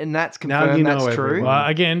 and that's Now confirmed? you know That's true. everyone. Well,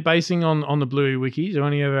 again, basing on the Bluey wiki, to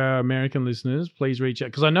any of our American listeners, please reach out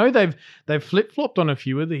because I know they've flip flopped on a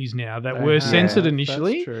few of these now that They were have. censored That's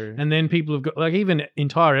initially, true. and then people have got like even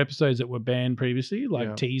entire episodes that were banned previously, like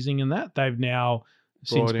Yeah. teasing and that they've now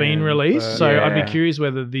since Brought been in, released. but- So I'd Yeah. be curious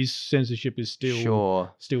whether this censorship is still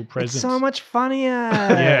present. It's so much funnier.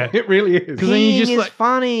 Yeah. It really is. Because then you just is like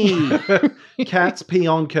funny. Cats pee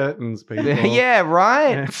on curtains, people. Yeah,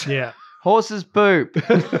 right. yeah. Horses poop.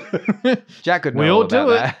 Jack could know We all do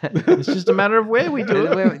about it. that. It's just a matter of where we do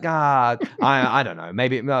it. God, I don't know.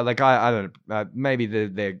 Maybe I don't know. Maybe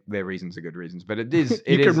their reasons are good reasons, but it is. You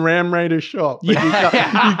It is. can ram raid a shop. But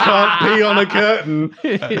Yeah. you can't pee on a curtain.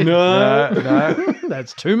 No. No.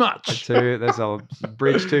 That's too much. That's a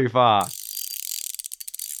bridge too far.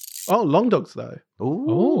 Oh, long dogs though.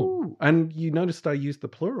 Ooh. And you noticed I used the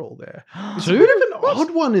plural there. It's Two? a bit of an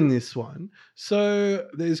odd one in this one. So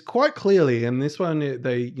there's quite clearly, and this one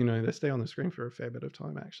they stay on the screen for a fair bit of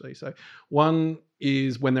time actually. So one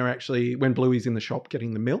is when Bluey's in the shop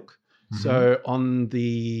getting the milk. So on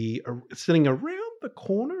the sitting around the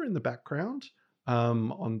corner in the background,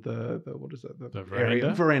 on the what is it? The area-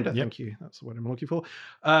 veranda? Veranda. Yep. Thank you. That's the word I'm looking for.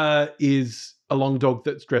 Is a long dog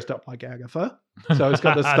that's dressed up like Agatha. So it's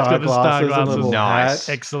got the It's star got the star glasses, and glasses. a little Nice.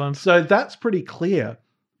 hat. Excellent. So that's pretty clear.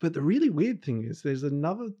 But the really weird thing is there's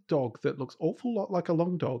another dog that looks awful lot like a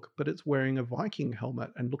long dog, but it's wearing a Viking helmet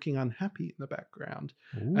and looking unhappy in the background.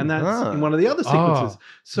 And that's in one of the other sequences.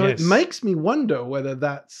 So yes. it makes me wonder whether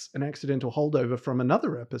that's an accidental holdover from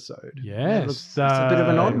another episode. Yes. It's a bit of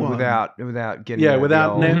an odd one. Without getting Yeah, the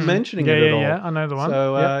without old- mentioning yeah, it at yeah, all. yeah. I know the one.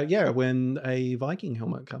 So Yep. when a Viking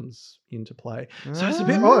helmet comes into play, so it's a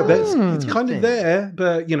bit odd. It's kind of Interesting. there,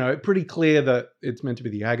 but pretty clear that it's meant to be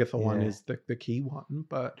the Agatha one Yeah. is the key one.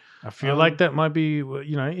 But I feel like that might be,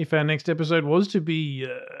 if our next episode was to be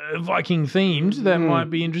Viking themed, that might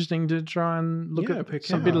be interesting to try and look at pick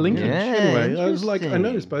some out. bit of linkage. Yeah. Anyway, I interesting.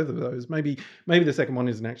 noticed both of those. Maybe the second one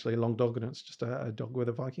isn't actually a long dog and it's just a dog with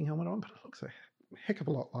a Viking helmet on, but it looks a heck of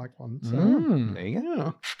a lot like one. So. Mm. There you go.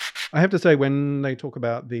 Yeah. I have to say, when they talk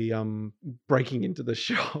about the breaking into the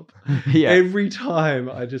shop, Yeah. every time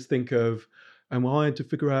I just think of, am I to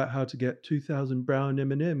figure out how to get 2,000 brown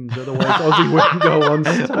M&Ms? Otherwise, Ozzy wouldn't go on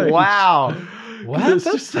stage. Wow. What? It's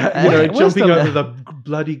just that, Where's jumping the- over the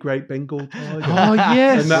bloody Great Bengal tiger. Oh,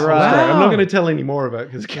 yes. And that was Right. great. I'm not Wow. going to tell any more of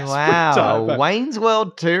it because Wow, Wayne's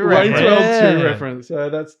World 2 Wayne's reference. World 2 Yeah. reference. So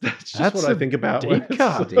that's just That's what I a think about. deep when-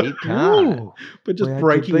 cut. Deep cut. Ooh. But just We had to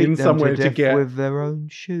breaking beat in them somewhere to death get. with their own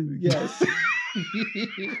shoes. Yes.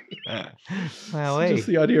 Wowee. Just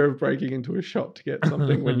the idea of breaking into a shop to get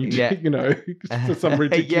something when you, Yeah. for some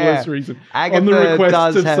ridiculous Yeah. reason. Agatha on the request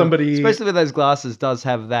does of have, somebody, especially with those glasses, does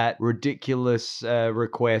have that ridiculous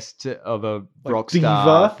request of a like rock diva,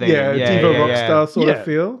 star thing. diva rock star sort Yeah. of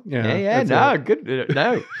feel. Yeah, Yeah, that's no, it. good.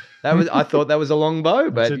 No, that was. I thought that was a long bow,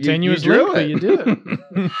 but It's a you tenuous drew link, but it. you did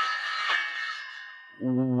it.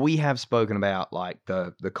 We have spoken about like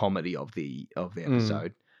the comedy of the Mm.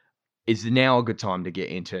 episode. Is now a good time to get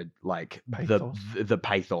into like Pathos. the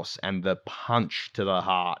pathos and the punch to the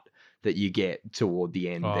heart that you get toward the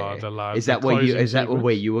end Oh, there. the last- Is that the where you? closing Is that where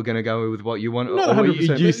sequence. you were going to go with what you want? Not or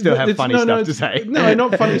 100%. you still have It's- funny no, stuff to it's- say? No,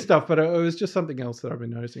 not funny stuff, but it was just something else that I've been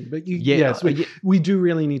noticing. But yes, we do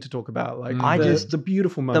really need to talk about like I the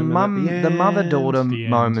beautiful the moment. mum, the mother daughter The end.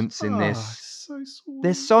 moments in this. So sweet.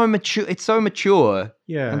 They're so mature. It's so mature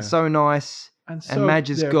yeah, and so nice. and Madge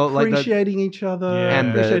has they're got, like, the- appreciating each other, Yeah. And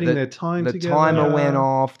appreciating their time The together. timer went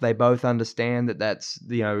off. They both understand that that's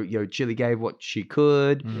Chili gave what she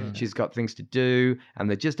could. Mm. She's got things to do, and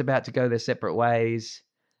they're just about to go their separate ways.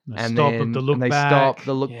 The And stop then of the look and they back. stop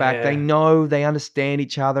the look back. They Yeah. know, they understand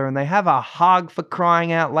each other, and they have a hug for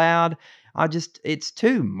crying out loud. It's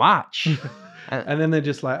too much. And then they're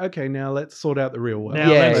just like, okay, now let's sort out the real world. Now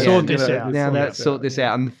let's sort this out. Now sort let's sort this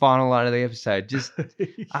out. And the final line of the episode, just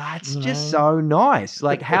it's just so nice.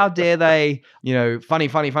 Like, how dare they, funny,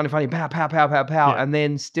 pow, pow, pow, pow, pow, Yeah. and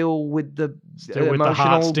then still with the Still with the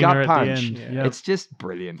heart emotional stinger gut at punch. the end. Yeah. Yep. It's just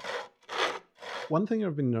brilliant. One thing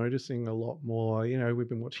I've been noticing a lot more, we've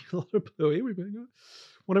been watching a lot of Bluey.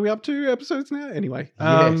 What are we up to? Episodes now? Anyway.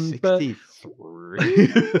 Yeah, but 63.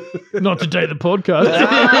 Not to date the podcast.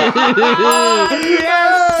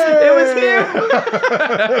 Yes, it was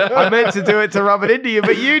him. I meant to do it to rub it into you,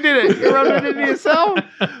 but you did it. You rubbed it into yourself.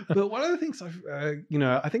 But one of the things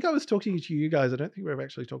I think I was talking to you guys. I don't think we've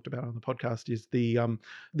actually talked about on the podcast. Is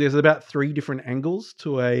there's about 3 different angles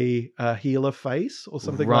to a healer face or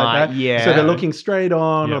something like that. Yeah. So they're looking straight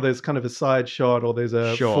on, Yeah. or there's kind of a side shot, or there's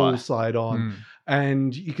a Sure. full side on. Mm.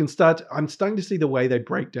 And you can I'm starting to see the way they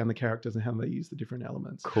break down the characters and how they use the different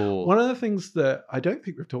elements. Cool. One of the things that I don't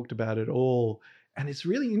think we've talked about at all, and it's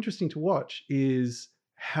really interesting to watch, is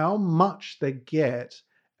how much they get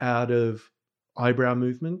out of eyebrow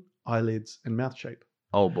movement, eyelids, and mouth shape.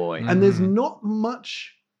 Oh boy. And there's Mhm. not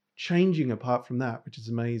much changing apart from that, which is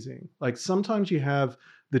amazing. Like sometimes you have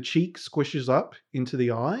the cheek squishes up into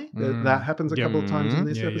the eye. Mm. That happens a Yeah. couple of times in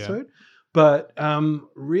this Yeah, yeah. episode. But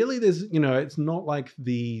really, there's, it's not like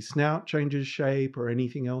the snout changes shape or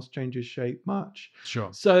anything else changes shape much. Sure.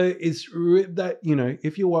 So it's that,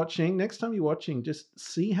 if you're watching, next time you're watching, just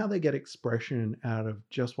see how they get expression out of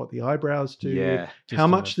just what the eyebrows do. Yeah. Just How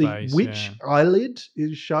in much the face, which yeah. eyelid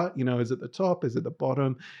is shut, is it the top, is it the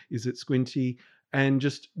bottom, is it squinty? And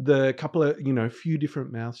just the couple of, few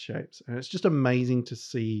different mouth shapes. And it's just amazing to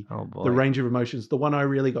see Oh boy. the range of emotions. The one I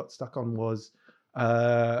really got stuck on was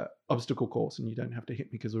obstacle course, and you don't have to hit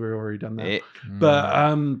me because we've already done that. Mm.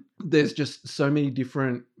 But there's just so many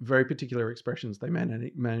different, very particular expressions they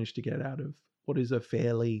managed to get out of what is a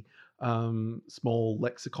fairly small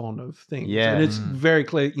lexicon of things. Yeah. And it's Mm. very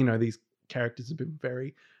clear, these characters have been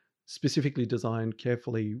very specifically designed,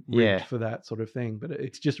 carefully rigged Yeah. for that sort of thing. But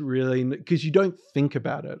it's just really, because you don't think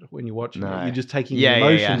about it when you're watching No. it. You're just taking Yeah, the yeah,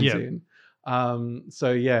 yeah. emotions Yeah. in.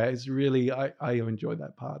 So yeah, it's really, I enjoy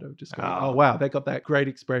that part of just going, Oh. oh wow, they got that great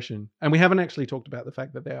expression. And we haven't actually talked about the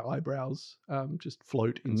fact that their eyebrows just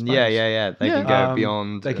float in space. Yeah. They can go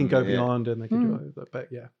beyond. They can and, go yeah. beyond and they can do over. But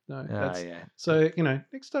yeah, no, Ah, that's yeah. so,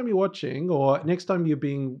 next time you're watching, or next time you're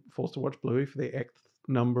being forced to watch Bluey for the Xth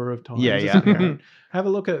number of times, Yeah, as a yeah. parent, have a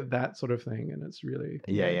look at that sort of thing, and it's really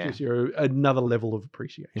gives you another level of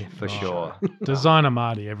appreciation. Yeah, for Oh. sure. Designer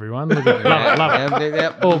Marty, everyone. Look at it. Love it.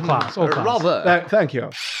 Yeah. All class, all class. Robert. Thank you.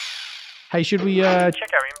 Hey, should we check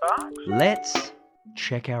Let's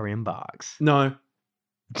check our inbox.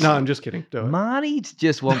 No, I'm just kidding. Do it. Marty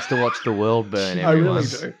just wants to watch the world burn. I really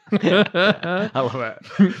everyone. do. our I love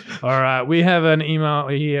it. All right, we have an email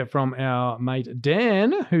here from our mate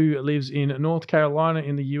Dan, who lives in North Carolina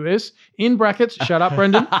in the US. In brackets, shut up,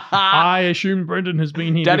 Brendan. I assume Brendan has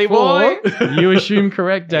been here Danny before. boy. You assume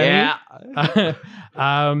correct, Danny. Yeah.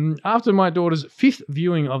 After my daughter's 5th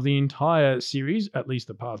viewing of the entire series, at least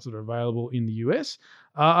the parts that are available in the US,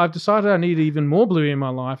 I've decided I need even more Bluey in my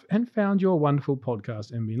life and found your wonderful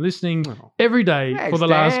podcast and been listening Oh. every day Thanks, for the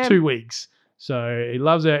last Dan. 2 weeks. So he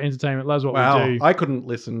loves our entertainment, loves what Wow, we do. I couldn't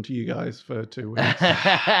listen to you guys for 2 weeks.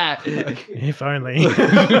 If only.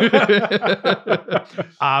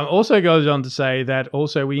 Also goes on to say that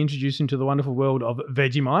also we introduced him to the wonderful world of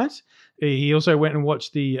Vegemite. He also went and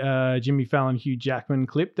watched the Jimmy Fallon, Hugh Jackman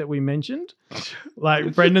clip that we mentioned.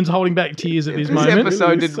 Like Brendan's holding back tears at this This moment.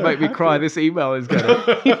 episode He's didn't so make me cry. happy. This email is going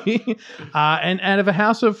to. And out of a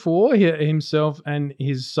house of 4, himself and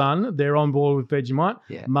his son, they're on board with Vegemite.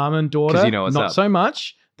 Yeah. Mum and daughter, you know what's not up. so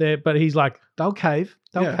much. But he's like, they'll cave.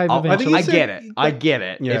 They'll Yeah. cave I think eventually. he I said get it. I that- get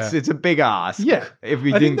it. Yeah. It's a big ask. Yeah. If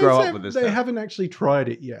we I didn't think grow they up with this They stuff. haven't actually tried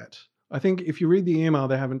it yet. I think if you read the email,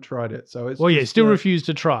 they haven't tried it. So it's Well, yeah, just, still refused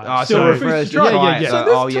to try. Oh, Still so refuse first to try. try it, Yeah. so- So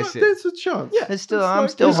there's, oh, yes. there's a chance. Yeah. There's still, It's I'm like-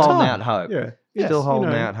 still there's holding time. out hope. Yeah. Still Yes, holding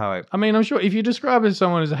you know. out hope. I mean, I'm sure if you describe it as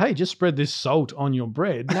someone as, hey, just spread this salt on your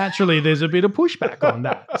bread, naturally there's a bit of pushback on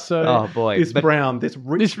that. So Oh boy. This But, brown, this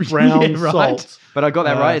rich This- brown yeah, right. salt. but I got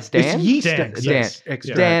that right. It's Dan. It's yeast Dan, extract. yes.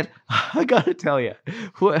 extract. Dan, I got to tell you,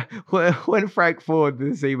 when Frank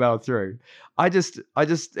forwarded this email through, I just,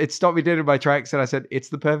 it stopped me dead in my tracks, and I said, "It's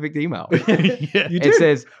the perfect email." yeah. You It did.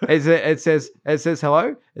 says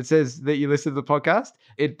hello. It says that you listen to the podcast.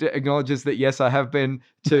 It acknowledges that yes, I have been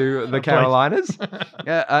to the Carolinas,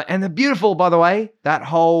 and they're beautiful, by the way. That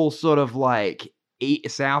whole sort of like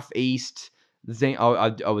southeast thing.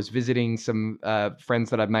 I was visiting some friends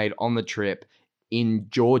that I've made on the trip in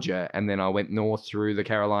Georgia, and then I went north through the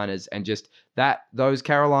Carolinas, and just those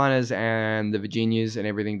Carolinas and the Virginias and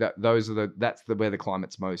everything. That's where the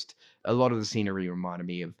climate's most. A lot of the scenery reminded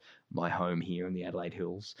me of my home here in the Adelaide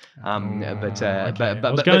Hills. Okay. I was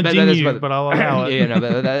But going to that ding is you, by- but I'll allow it. yeah,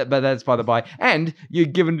 no, but that's by the by. And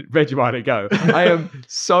you've given Vegemite a go. I am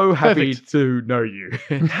so happy Perfect. to know you.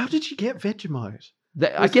 How did you get Vegemite?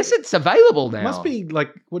 I guess it's available now. Must be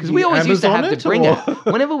like Because we always used to have to bring it. or-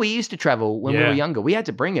 Whenever we used to travel when we Yeah. were younger, we had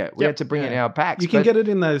to bring it. We Yep. had to bring it in Yeah. our packs. You can but- get it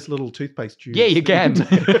in those little toothpaste tubes. Yeah, you can.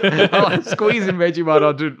 Like squeezing Vegemite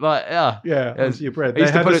onto Yeah, Yes. onto your bread. I used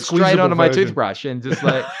They to have put a it straight squeezable onto my version. toothbrush and just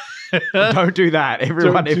like. Don't do that,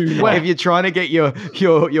 everyone. Don't do if, that. if you're trying to get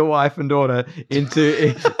your wife and daughter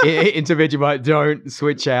into Vegemite, don't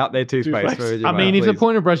switch out their toothpaste for Vegemite. I mean, if the please.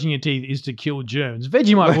 point of brushing your teeth is to kill germs,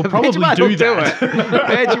 Vegemite will probably Vegemite do will that.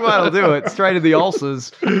 it. Vegemite will do it straight to the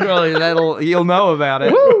ulcers. Really, you'll know about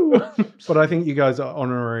it. But I think you guys are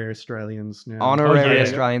honorary Australians now. Honorary Oh, yeah.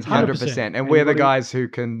 Australians, 100%. 100%. And we're the Anybody- guys who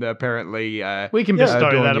can apparently. We can Yeah, bestow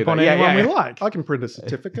adorn that you upon though. Yeah, anyone yeah. we like I can print a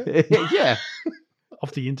certificate. Yeah.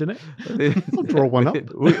 off the internet. I'll draw one up.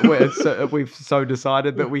 We've so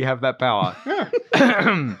decided that we have that power.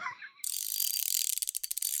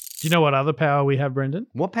 Do you know what other power we have, Brendan?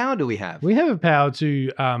 What power do we have? We have a power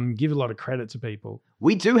to give a lot of credit to people,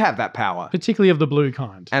 We do have that power. particularly of the blue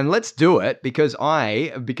kind. And let's do it because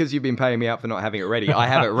you've been paying me out for not having it ready. I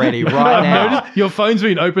have it ready right now. Notice your phone's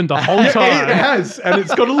been opened the whole It time. has, and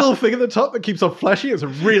it's got a little thing at the top that keeps on flashing. It's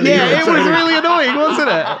really Yeah, it was irritating. really annoying, wasn't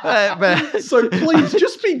it? But So please,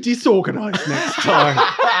 just be disorganized next time.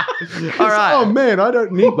 all right. Oh man, I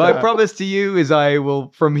don't need My that. promise to you is I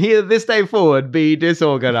will, from here this day forward, be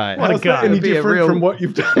disorganized. What a How's that guy. any It'd be a different real- from what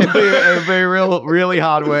you've done? It'd be really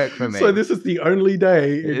hard work for me. So this is the only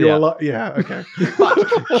day in Yeah. your life. Yeah, okay. But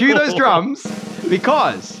cue those drums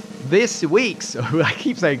because this week's I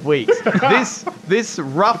keep saying weeks. This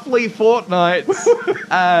roughly fortnight's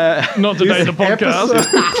Not today, the podcast.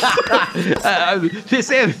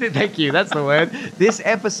 thank you, that's the word. This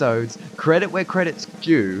episode's credit where credit's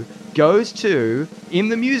due goes to, in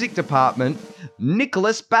the music department,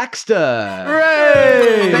 Nicholas Baxter.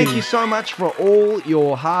 Hooray! Thank you so much for all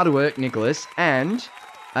your hard work, Nicholas. And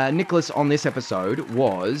Nicholas on this episode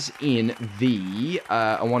was in the,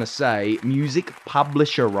 I want to say, music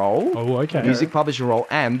publisher role. Oh, okay. Music publisher role.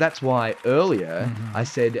 And that's why earlier I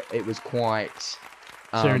said it was quite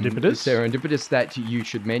serendipitous that you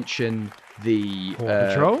should mention the Paw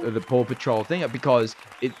Patrol? Paw Patrol thing, because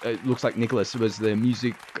it looks like Nicholas was the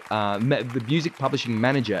music publishing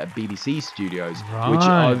manager at BBC Studios, which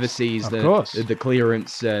Right. oversees Of course. the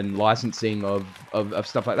clearance and licensing of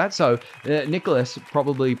stuff like that. So Nicholas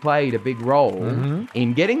probably played a big role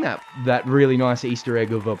in getting that really nice Easter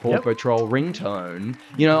egg of a Paw Yep. Patrol ringtone.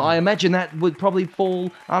 You know, I imagine that would probably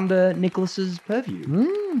fall under Nicholas's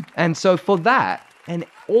purview. And so for that and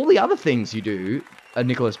all the other things you do,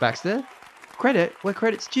 Nicholas Baxter, credit where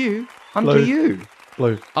credit's due unto Blue. you.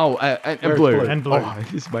 Blue. Oh, and Where's blue. blue? And blue. Oh,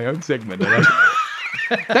 this is my own segment.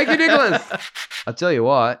 Thank you, Nicholas. I'll tell you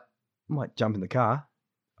what, I might jump in the car,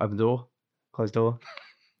 open the door, close door,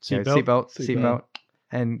 Seatbelt. seatbelt,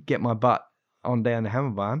 and get my butt on down to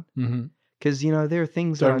Hammer Barn. Mm-hmm. Because, you know, there are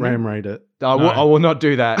things Don't that I need. ram raid it. I will not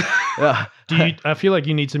do that. I feel like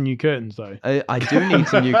you need some new curtains though. I do need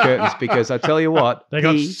some new curtains because I tell you what, They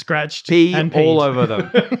got scratched pee and all peed. over them.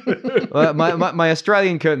 my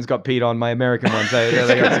Australian curtains got peed on. My American ones, they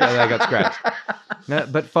got scratched.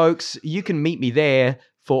 But folks, you can meet me there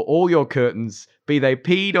for all your curtains, be they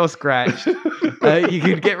peed or scratched. You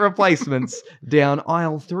can get replacements down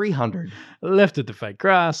aisle 300. Left at the fake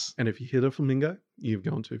grass. And if you hit a flamingo, you've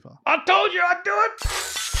gone too far. I told you I'd do it.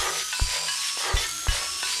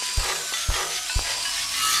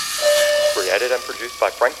 Created and produced by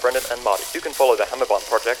Frank Brennan and Marty. You can follow the Hammerbarn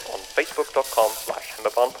Project on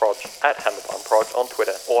facebook.com/HammerbarnProj, at HammerbarnProj on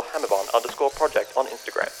Twitter, or Hammerbarn_project on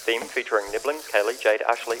Instagram. Theme featuring Nibblings, Kaylee, Jade,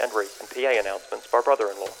 Ashley, and Reese, and PA announcements by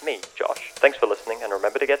brother-in-law, me, Josh. Thanks for listening, and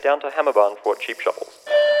remember to get down to Hammerbarn for cheap shovels.